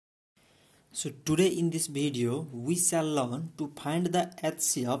So today in this video we shall learn to find the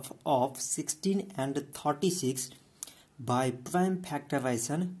HCF of 16 and 36 by prime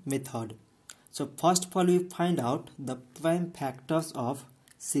factorization method. So first of all we find out the prime factors of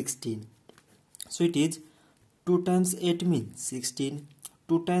 16. So it is 2 times 8 mean 16,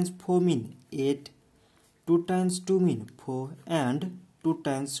 2 times 4 mean 8, 2 times 2 mean 4 and 2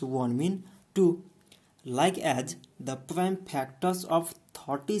 times 1 mean 2. Like as the prime factors of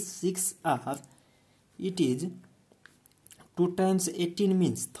 36 are, it is 2 times 18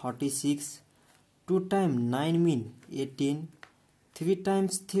 means 36, 2 times 9 mean 18, 3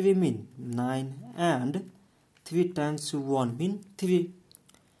 times 3 mean 9 and 3 times 1 mean 3.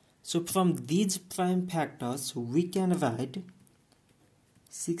 So from these prime factors we can write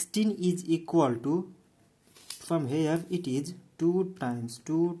 16 is equal to, from here it is 2 times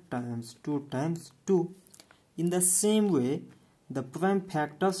 2 times 2 times 2. In the same way, the prime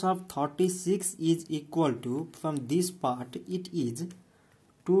factors of 36 is equal to, from this part it is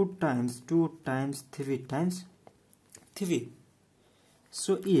 2 times 2 times 3 times 3.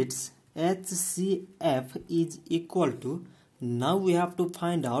 So its HCF is equal to, now we have to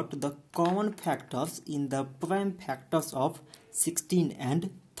find out the common factors in the prime factors of 16 and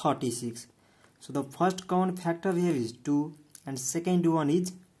 36. So the first common factor here is 2 and second one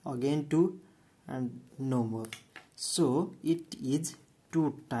is again 2 and no more. So it is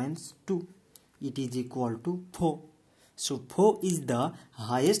 2 times 2. It is equal to 4. So 4 is the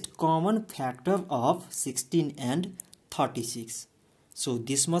highest common factor of 16 and 36. So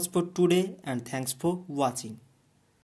this much for today and thanks for watching.